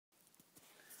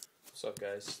What's up,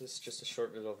 guys? This is just a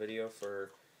short little video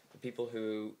for the people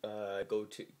who go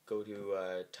to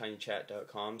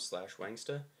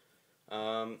tinychat.com/Wangsta.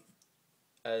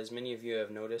 As many of you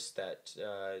have noticed that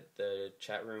the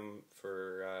chat room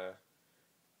for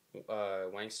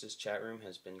Wangsta's chat room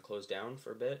has been closed down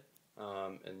for a bit,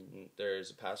 and there's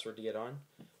a password to get on.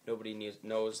 Nobody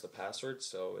knows the password,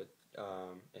 so it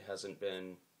hasn't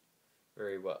been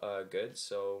very good.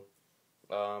 So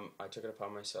I took it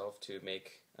upon myself to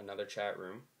make another chat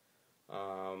room.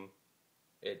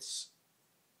 It's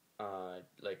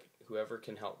like whoever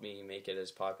can help me make it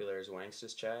as popular as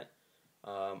Wangsta's chat,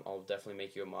 I'll definitely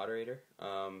make you a moderator.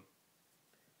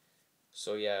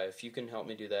 So yeah, if you can help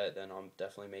me do that, then I'll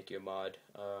definitely make you a mod.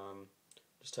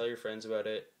 Just tell your friends about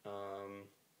it.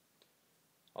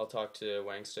 I'll talk to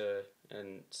Wangsta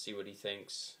and see what he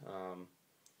thinks.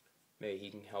 Maybe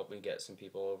he can help me get some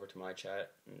people over to my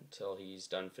chat until he's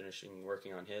done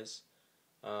working on his.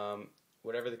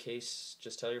 Whatever the case,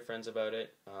 just tell your friends about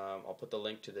it. I'll put the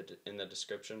link to in the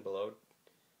description below.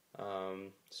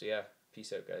 So yeah,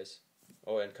 peace out, guys.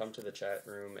 Oh, and come to the chat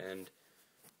room and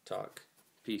talk.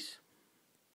 Peace.